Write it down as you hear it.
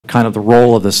kind of the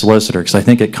role of the solicitor, because I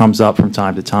think it comes up from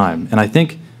time to time. And I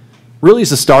think really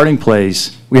as a starting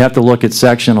place, we have to look at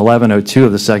Section 1102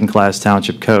 of the Second Class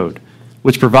Township Code,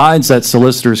 which provides that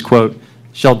solicitors, quote,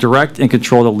 shall direct and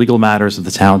control the legal matters of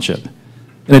the township.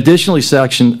 And additionally,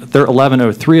 Section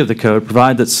 1103 of the code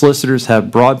provide that solicitors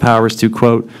have broad powers to,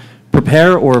 quote,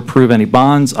 prepare or approve any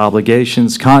bonds,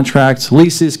 obligations, contracts,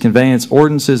 leases, conveyance,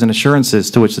 ordinances, and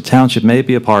assurances to which the township may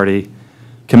be a party,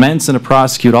 commence and to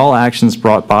prosecute all actions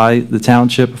brought by the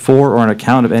township for or on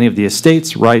account of any of the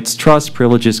estates, rights, trusts,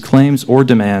 privileges, claims, or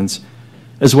demands,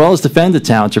 as well as defend the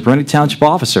township or any township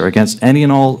officer against any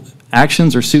and all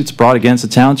actions or suits brought against the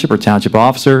township or township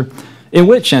officer in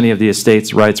which any of the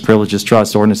estates, rights, privileges,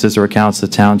 trusts, ordinances, or accounts of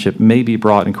the township may be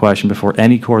brought in question before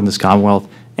any court in this Commonwealth,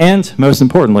 and, most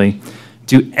importantly,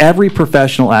 do every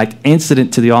professional act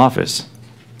incident to the office.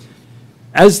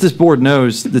 As this board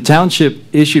knows, the township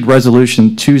issued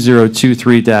Resolution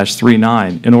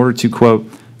 2023-39 in order to, quote,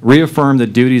 reaffirm the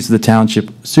duties of the township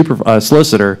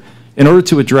solicitor in order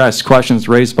to address questions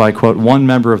raised by, quote, one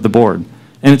member of the board.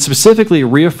 And it specifically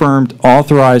reaffirmed,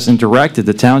 authorized, and directed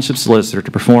the township solicitor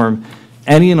to perform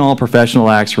any and all professional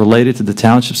acts related to the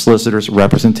township solicitor's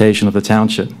representation of the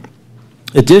township.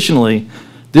 Additionally,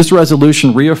 this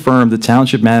resolution reaffirmed the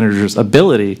township manager's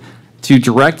ability to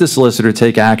direct the solicitor to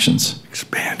take actions.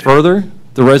 Expanded. Further,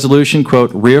 the resolution,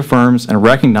 quote, reaffirms and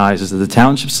recognizes that the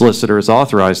township solicitor is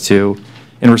authorized to,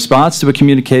 in response to a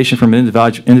communication from an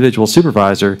individual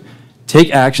supervisor,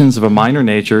 take actions of a minor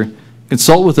nature,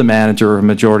 consult with the manager or a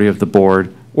majority of the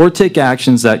board, or take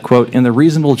actions that, quote, in the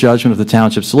reasonable judgment of the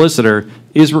township solicitor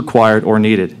is required or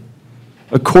needed.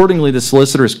 Accordingly, the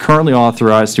solicitor is currently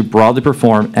authorized to broadly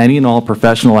perform any and all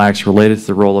professional acts related to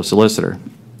the role of solicitor.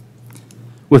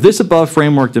 With this above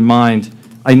framework in mind,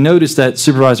 I noticed that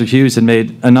Supervisor Hughes had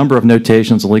made a number of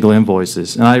notations on legal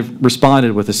invoices, and I've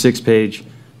responded with a 6-page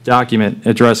document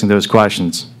addressing those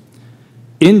questions.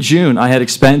 In June, I had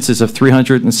expenses of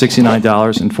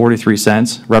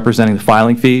 $369.43, representing the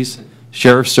filing fees,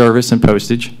 sheriff's service, and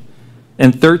postage,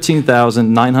 and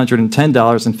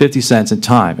 $13,910.50 in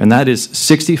time, and that is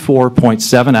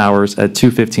 64.7 hours at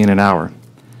 $2.15 an hour.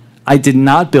 I did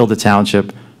not bill the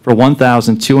township for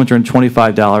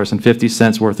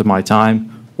 $1,225.50 worth of my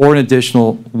time, or an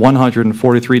additional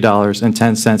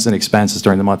 $143.10 in expenses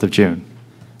during the month of June.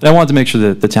 And I wanted to make sure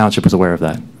that the township was aware of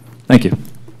that. Thank you.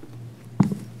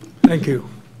 Thank you.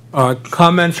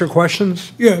 Comments or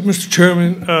questions? Yeah, Mr.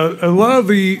 Chairman, a lot of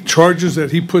the charges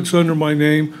that he puts under my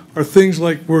name are things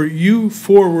like where you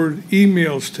forward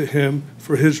emails to him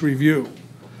for his review,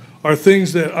 are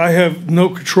things that I have no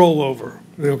control over,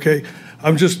 okay?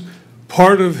 I'm just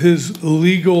part of his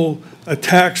legal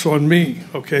attacks on me,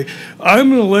 okay?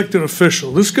 I'm an elected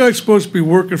official. This guy's supposed to be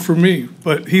working for me,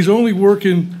 but he's only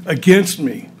working against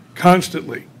me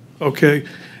constantly, okay?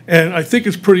 And I think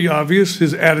it's pretty obvious,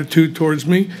 his attitude towards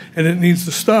me, and it needs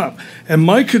to stop. And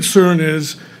my concern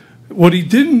is what he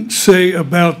didn't say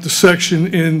about the section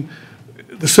in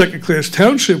the Second Class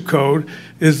Township Code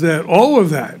is that all of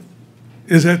that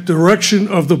is at direction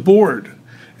of the board.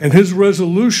 And his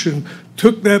resolution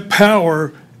took that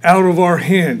power out of our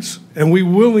hands, and we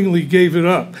willingly gave it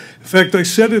up. In fact, I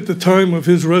said at the time of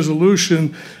his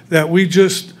resolution that we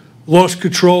just lost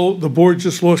control, the board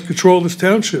just lost control of this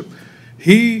township.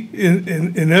 He,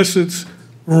 in essence,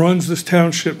 runs this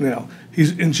township now.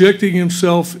 He's injecting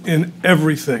himself in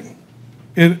everything,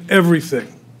 and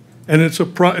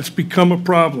it's become a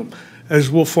problem,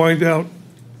 as we'll find out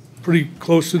pretty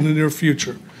close in the near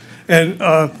future. And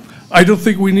I don't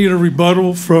think we need a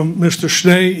rebuttal from Mr.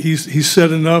 Schnee. He's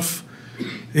said enough.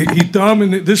 He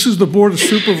dominated. This is the Board of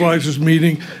Supervisors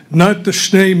meeting, not the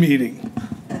Schnee meeting.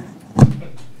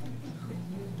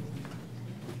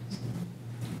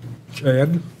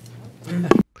 Chad?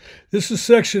 This is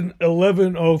section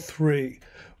 1103,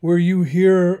 where you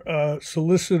hear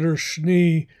Solicitor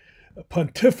Schnee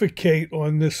pontificate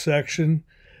on this section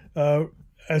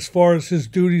as far as his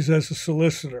duties as a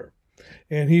solicitor.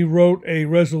 And he wrote a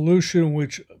resolution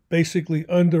which basically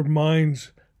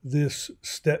undermines this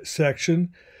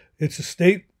section. It's a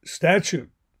state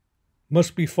statute,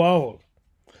 must be followed.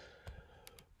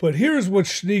 But here's what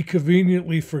Schnee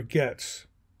conveniently forgets.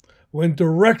 When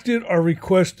directed or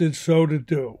requested so to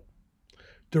do.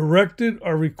 Directed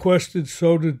or requested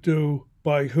so to do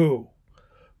by who?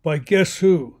 By guess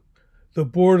who? The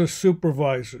Board of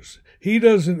Supervisors. He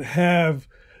doesn't have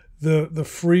the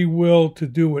free will to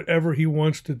do whatever he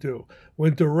wants to do.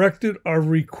 When directed or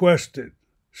requested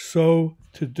so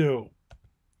to do.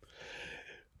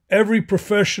 Every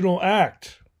professional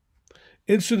act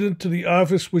incident to the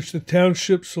office which the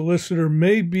township solicitor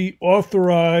may be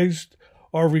authorized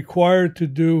are required to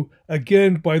do,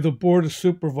 again, by the Board of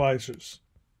Supervisors.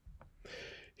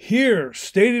 Here,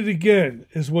 stated again,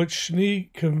 is what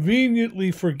Schnee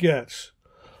conveniently forgets.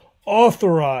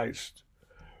 Authorized,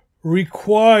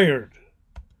 required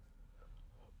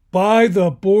by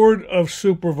the Board of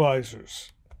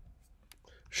Supervisors.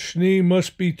 Schnee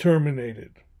must be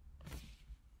terminated.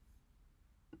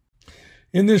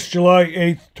 In this July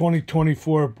 8th,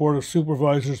 2024 Board of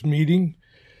Supervisors meeting,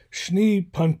 Schnee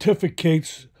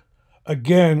pontificates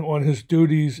again on his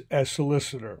duties as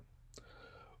solicitor.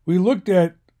 We looked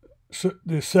at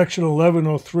the section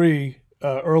 1103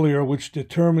 earlier, which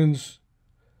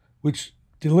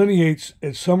delineates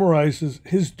and summarizes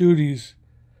his duties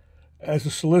as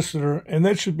a solicitor, and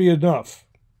that should be enough.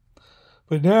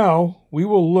 But now we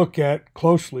will look at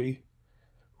closely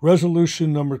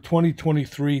resolution number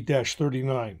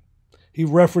 2023-39. He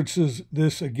references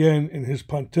this again in his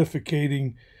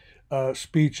pontificating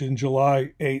speech in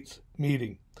July 8th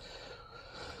meeting.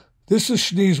 This is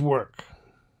Schnee's work.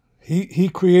 He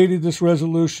created this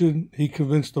resolution. He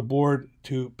convinced the board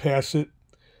to pass it,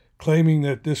 claiming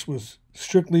that this was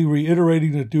strictly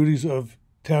reiterating the duties of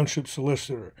township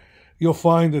solicitor. You'll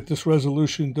find that this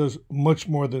resolution does much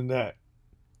more than that.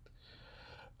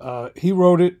 He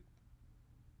wrote it,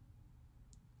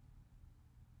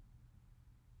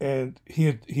 and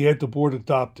he had the board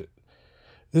adopt it.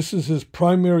 This is his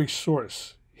primary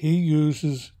source he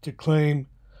uses to claim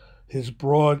his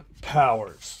broad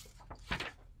powers.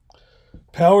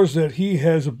 Powers that he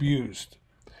has abused.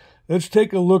 Let's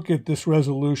take a look at this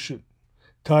resolution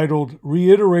titled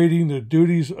Reiterating the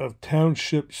Duties of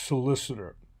Township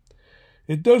Solicitor.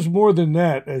 It does more than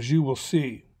that, as you will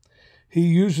see. He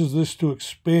uses this to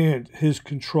expand his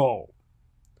control.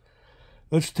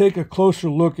 Let's take a closer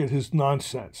look at his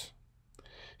nonsense.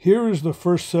 Here is the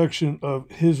first section of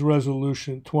his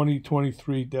resolution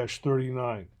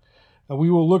 2023-39, and we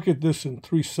will look at this in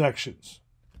 3 sections.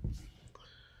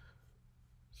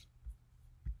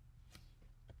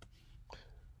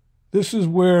 This is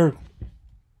where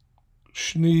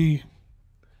Schnee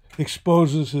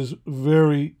exposes his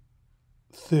very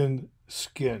thin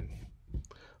skin.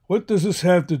 What does this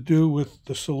have to do with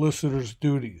the solicitor's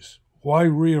duties? Why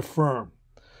reaffirm?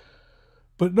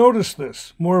 But notice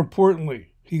this, more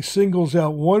importantly, he singles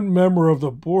out one member of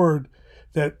the board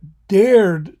that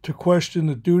dared to question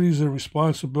the duties and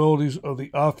responsibilities of the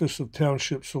office of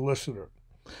township solicitor.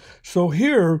 So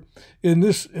here, in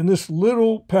this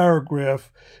little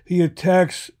paragraph, he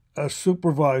attacks a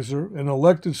supervisor, an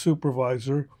elected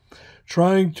supervisor,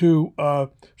 trying to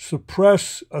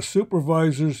suppress a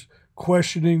supervisor's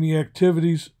questioning the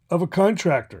activities of a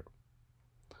contractor.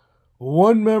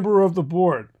 One member of the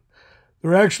board.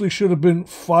 There actually should have been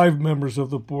 5 members of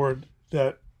the board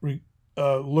that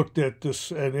looked at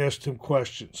this and asked him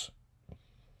questions.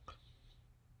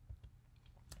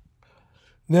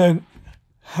 Then,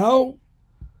 how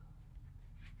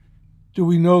do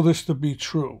we know this to be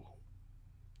true?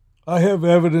 I have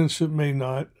evidence it may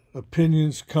not.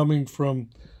 Opinions coming from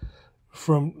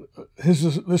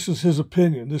his. This is his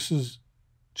opinion. This is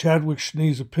Chadwick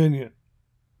Schnee's opinion.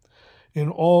 In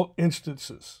all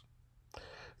instances,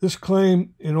 this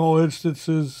claim, in all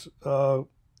instances,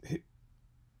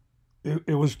 it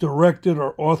was directed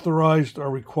or authorized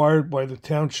or required by the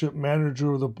township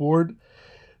manager of the board.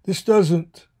 This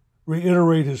doesn't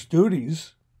reiterate his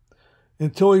duties.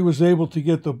 Until he was able to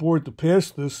get the board to pass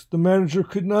this, the manager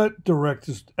could not direct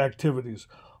his activities.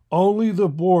 Only the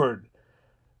board,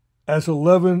 as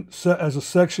a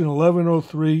section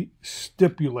 1103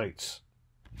 stipulates.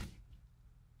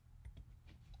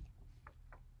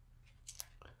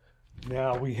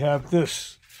 Now we have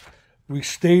this. We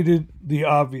stated the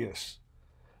obvious.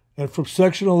 And from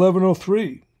section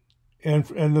 1103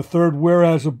 and the third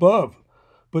whereas above.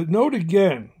 But note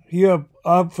again, he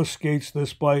obfuscates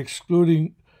this by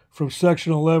excluding from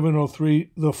section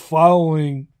 1103 the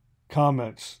following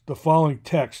comments, the following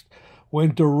text,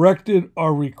 when directed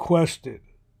or requested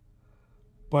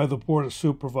by the Board of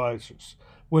Supervisors,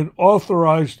 when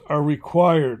authorized or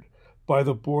required by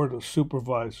the Board of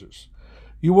Supervisors.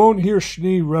 You won't hear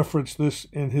Schnee reference this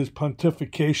in his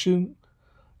pontification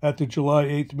at the July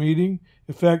 8th meeting.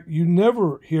 In fact, you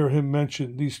never hear him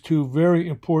mention these 2 very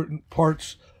important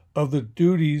parts of the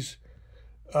duties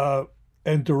and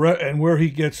where he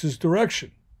gets his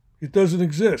direction. It doesn't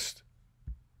exist.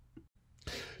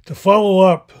 To follow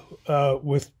up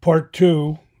with part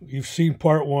 2, you've seen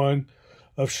part 1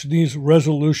 of Schnee's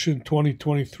resolution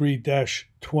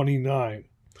 2023-29.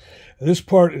 This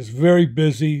part is very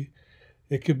busy.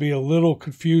 It could be a little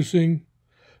confusing,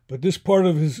 but this part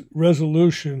of his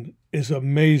resolution is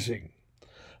amazing.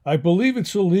 I believe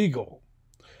it's illegal.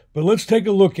 But let's take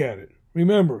a look at it.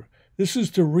 Remember, this is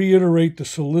to reiterate the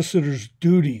solicitor's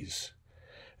duties.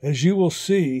 As you will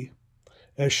see,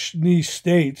 as Schnee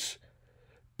states,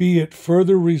 be it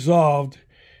further resolved,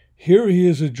 here he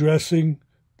is addressing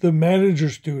the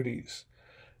manager's duties,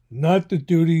 not the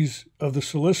duties of the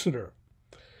solicitor.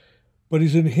 But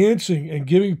he's enhancing and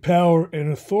giving power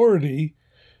and authority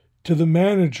to the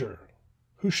manager,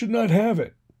 who should not have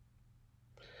it.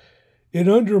 It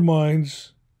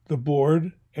undermines the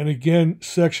board, and again,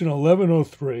 Section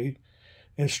 1103,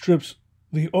 and strips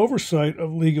the oversight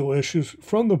of legal issues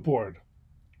from the board.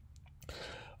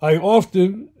 I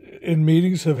often, in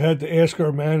meetings, have had to ask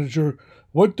our manager,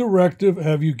 what directive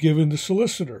have you given the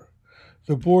solicitor?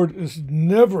 The board is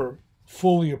never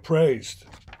fully appraised.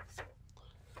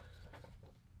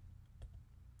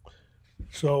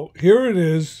 So here it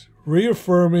is,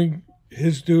 reaffirming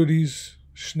his duties.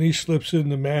 Schnee slips in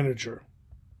the manager.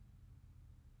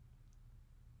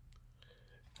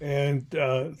 And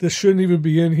this shouldn't even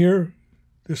be in here.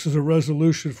 This is a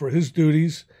resolution for his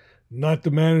duties, not the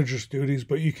manager's duties,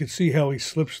 but you can see how he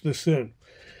slips this in.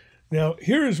 Now,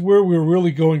 here is where we're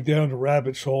really going down the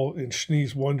rabbit's hole in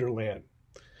Schnee's Wonderland.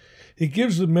 He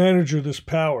gives the manager this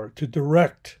power to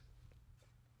direct,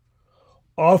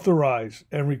 authorize,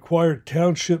 and require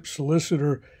township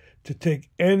solicitor to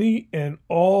take any and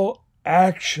all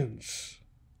actions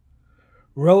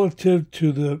relative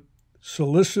to the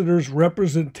solicitor's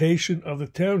representation of the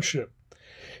township.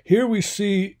 Here we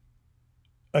see,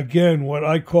 again, what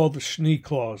I call the Schnee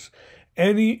clause.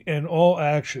 Any and all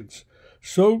actions.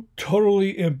 So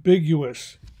totally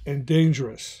ambiguous and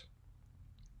dangerous.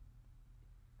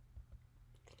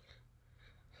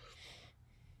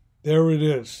 There it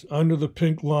is, under the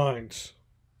pink lines.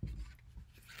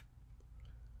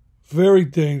 Very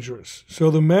dangerous. So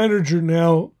the manager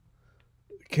now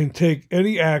can take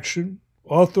any action,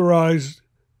 authorize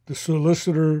the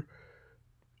solicitor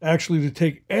actually to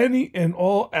take any and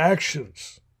all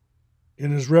actions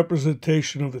in his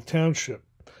representation of the township,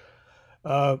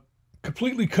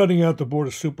 completely cutting out the Board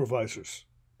of Supervisors.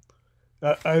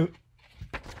 I've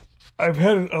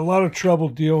had a lot of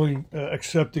trouble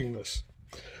accepting this.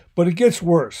 But it gets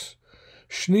worse.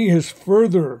 Schnee has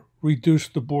further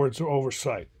reduced the board's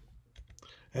oversight.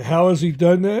 And how has he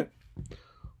done that?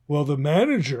 Well, the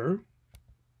manager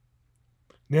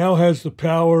now has the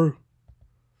power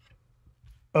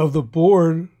of the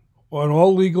board on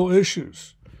all legal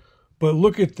issues. But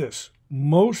look at this.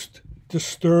 Most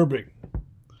disturbing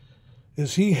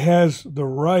is he has the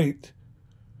right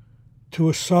to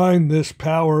assign this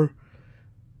power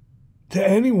to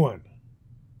anyone.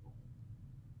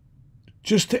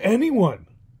 Just to anyone.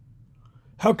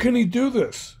 How can he do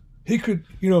this? He could,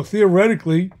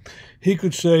 theoretically, he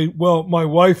could say, well, my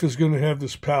wife is going to have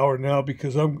this power now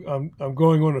because I'm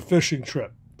going on a fishing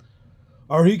trip.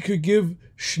 Or he could give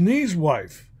Schnee's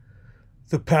wife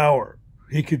the power.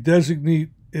 He could designate,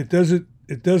 it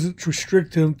doesn't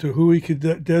restrict him to who he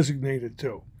could designate it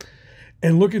to.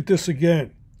 And look at this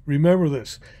again. Remember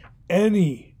this.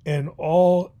 Any and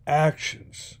all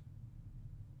actions.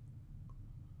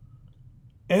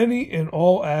 Any and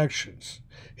all actions.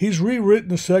 He's rewritten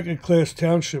the second-class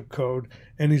township code,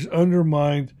 and he's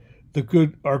undermined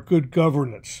our good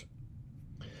governance.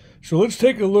 So let's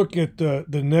take a look at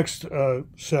the next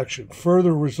section,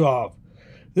 further resolve.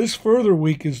 This further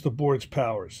weakens the board's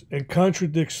powers and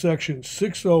contradicts section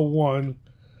 601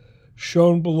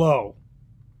 shown below.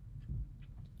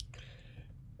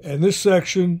 And this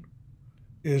section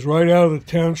is right out of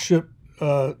the township,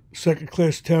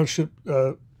 second-class township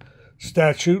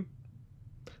statute,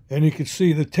 and you can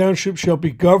see the township shall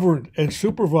be governed and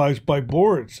supervised by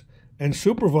boards and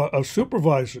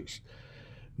supervisors,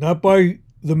 not by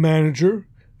the manager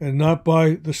and not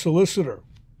by the solicitor.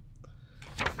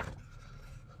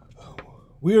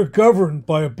 We are governed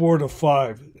by a board of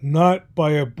 5, not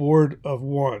by a board of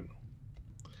 1.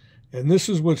 And this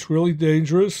is what's really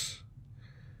dangerous.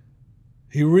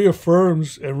 He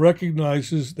reaffirms and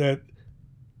recognizes that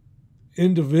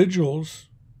individuals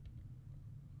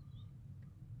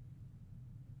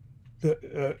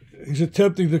he's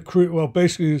attempting to create,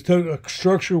 basically he's attempting a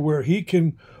structure where he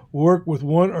can work with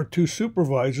 1 or 2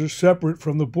 supervisors separate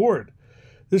from the board.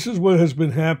 This is what has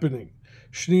been happening.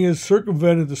 Schnee has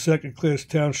circumvented the second-class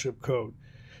township code.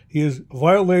 He has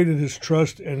violated his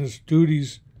trust and his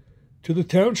duties to the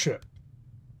township.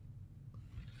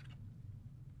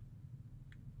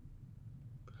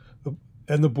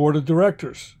 And the board of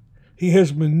directors. He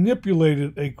has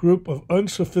manipulated a group of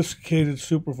unsophisticated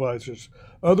supervisors.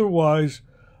 Otherwise,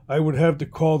 I would have to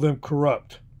call them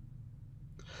corrupt.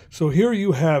 So here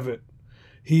you have it.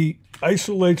 He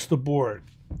isolates the board.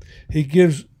 He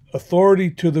gives authority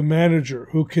to the manager,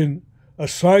 who can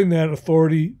assign that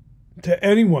authority to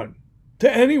anyone,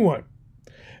 to anyone.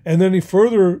 And then he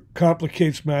further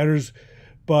complicates matters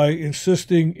by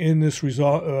insisting in this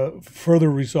further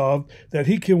resolved that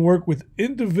he can work with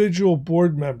individual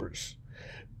board members.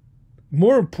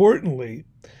 More importantly,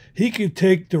 he can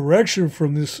take direction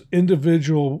from this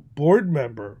individual board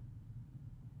member.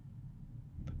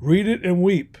 Read it and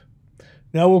weep.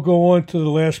 Now we'll go on to the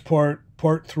last part,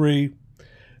 part 3,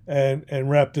 and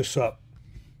wrap this up.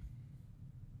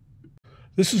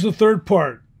 This is the third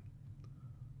part,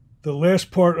 the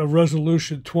last part of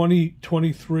Resolution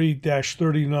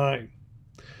 2023-39.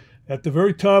 At the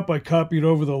very top, I copied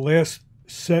over the last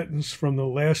sentence from the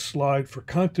last slide for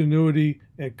continuity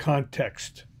and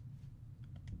context.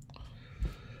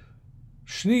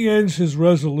 Schnee ends his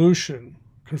resolution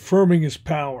confirming his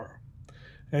power.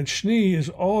 And Schnee is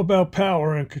all about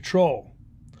power and control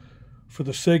for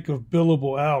the sake of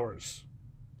billable hours.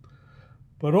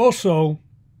 But also,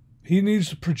 he needs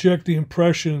to project the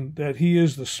impression that he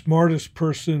is the smartest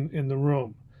person in the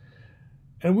room.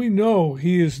 And we know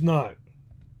he is not.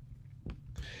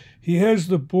 He has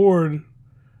the board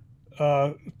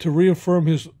to reaffirm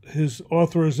his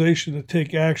authorization to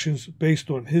take actions based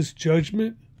on his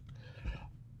judgment.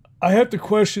 I have to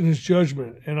question his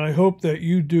judgment, and I hope that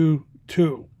you do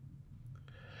too.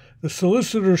 The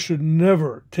solicitor should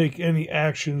never take any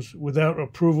actions without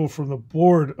approval from the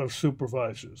Board of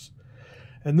Supervisors.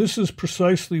 And this is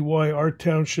precisely why our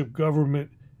township government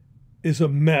is a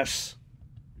mess.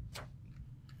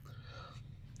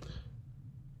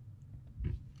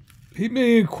 He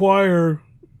may inquire,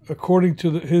 according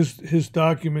to his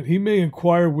document, he may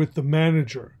inquire with the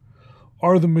manager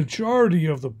or the majority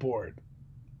of the board.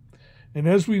 And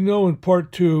as we know in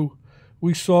Part 2,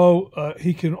 we saw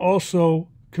he can also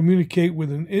communicate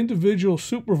with an individual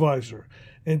supervisor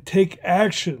and take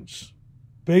actions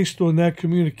based on that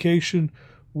communication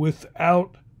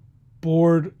without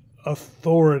board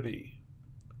authority.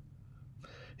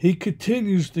 He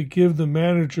continues to give the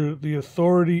manager the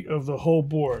authority of the whole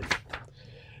board.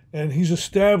 And he's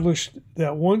established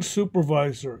that one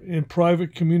supervisor in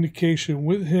private communication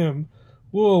with him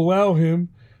will allow him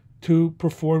to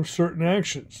perform certain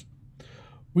actions.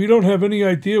 We don't have any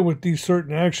idea what these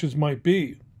certain actions might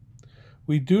be.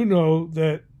 We do know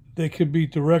that they can be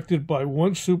directed by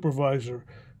one supervisor,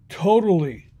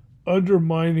 totally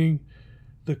undermining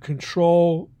the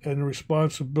control and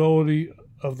responsibility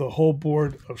of the whole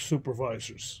board of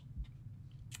supervisors.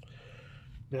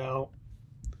 Now,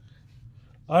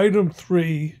 item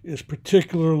 3 is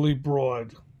particularly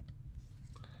broad,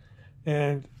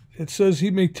 and it says he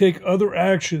may take other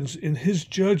actions in his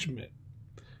judgment,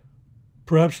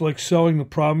 perhaps like selling the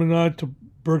promenade to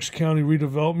Berks County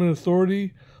Redevelopment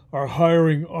Authority, or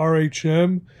hiring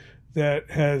RHM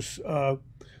that has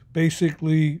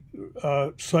basically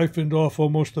siphoned off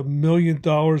almost $1 million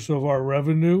of our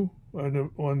revenue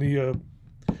on the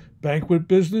banquet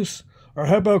business. Or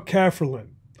how about Cafferlin?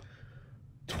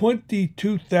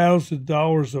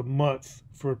 $22,000 a month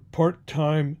for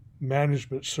part-time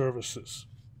management services.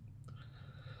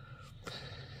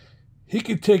 He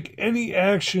can take any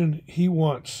action he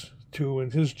wants to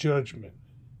in his judgment,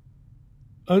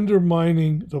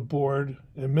 undermining the board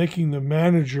and making the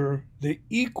manager the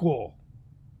equal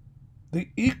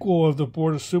of the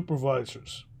Board of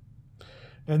Supervisors.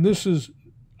 And this is,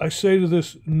 I say to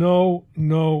this, no,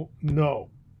 no,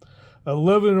 no.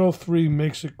 1103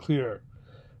 makes it clear.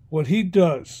 What he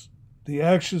does, the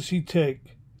actions he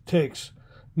takes,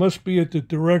 must be at the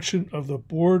direction of the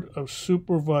Board of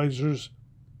Supervisors,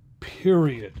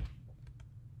 period.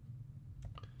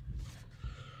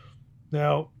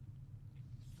 Now,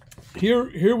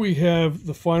 here we have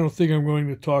the final thing I'm going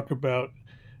to talk about,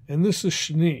 and this is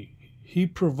Schnee. He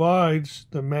provides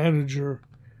the manager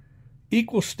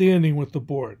equal standing with the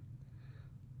board.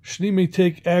 Schnee may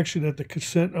take action at the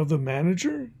consent of the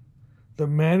manager. The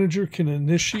manager can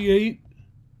initiate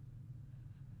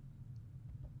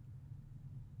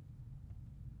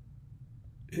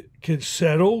can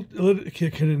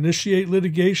initiate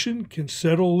litigation, can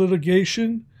settle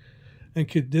litigation, and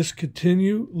can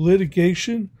discontinue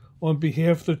litigation on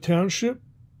behalf of the township.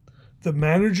 The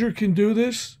manager can do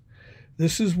this.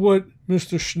 This is what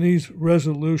Mr. Schnee's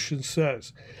resolution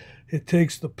says. It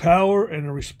takes the power and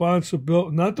the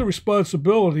responsibility, not the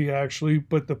responsibility actually,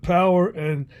 but the power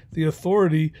and the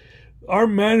authority. Our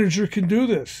manager can do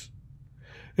this.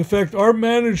 In fact, our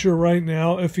manager right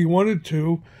now, if he wanted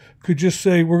to, could just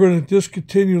say, we're going to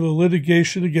discontinue the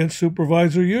litigation against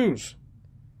Supervisor Hughes.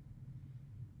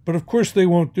 But of course they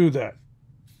won't do that.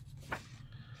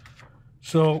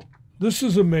 So this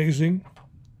is amazing.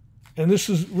 And this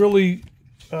is really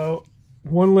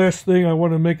one last thing I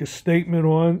want to make a statement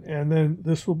on, and then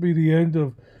this will be the end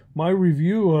of my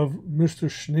review of Mr.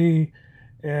 Schnee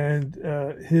and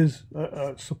his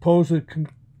supposed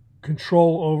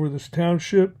control over this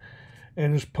township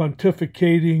and his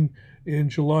pontificating in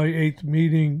July 8th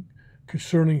meeting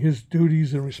concerning his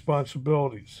duties and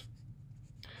responsibilities.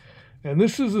 And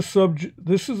this is a subject,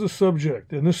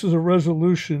 and this is a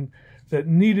resolution that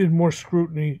needed more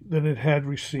scrutiny than it had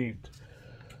received.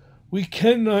 We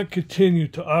cannot continue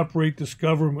to operate this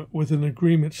government with an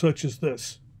agreement such as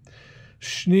this.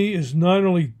 Schnee is not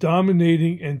only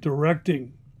dominating and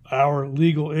directing our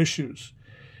legal issues,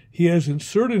 he has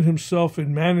inserted himself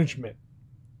in management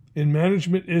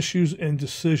issues and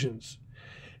decisions.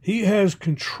 He has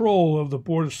control of the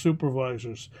Board of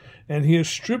Supervisors, and he has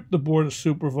stripped the Board of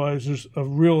Supervisors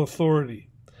of real authority.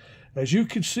 As you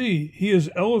can see, he has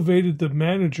elevated the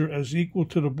manager as equal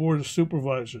to the Board of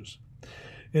Supervisors.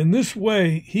 In this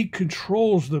way, he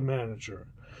controls the manager.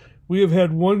 We have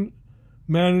had one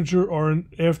manager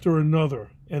after another,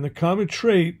 and the common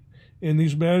trait in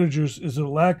these managers is a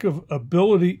lack of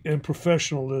ability and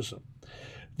professionalism.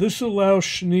 This allows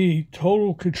Schnee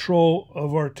total control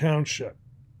of our township.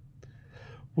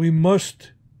 We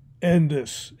must end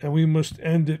this, and we must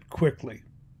end it quickly.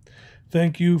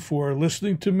 Thank you for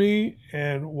listening to me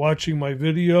and watching my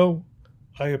video.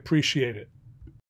 I appreciate it.